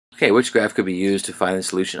Okay, which graph could be used to find the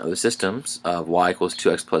solution of the systems of y equals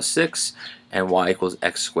 2x plus 6 and y equals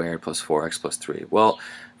x squared plus 4x plus 3? Well,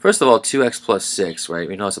 first of all, 2x plus 6, right?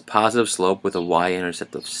 We know it's a positive slope with a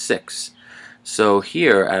y-intercept of 6. So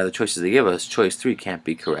here, out of the choices they give us, choice 3 can't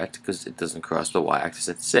be correct because it doesn't cross the y-axis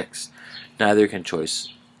at 6. Neither can choice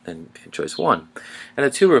 1. And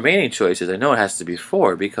the two remaining choices, I know it has to be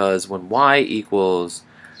 4 because when y equals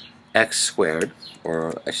x squared,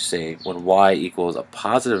 or I should say when y equals a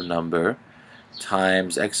positive number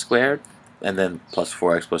times x squared and then plus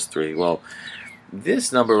 4x plus 3. Well,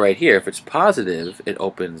 this number right here, if it's positive, it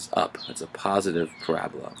opens up. It's a positive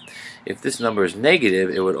parabola. If this number is negative,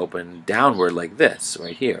 it would open downward like this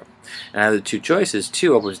right here. And out of the two choices,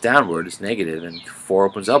 2 opens downward, it's negative, and 4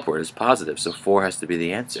 opens upward, it's positive. So 4 has to be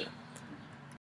the answer.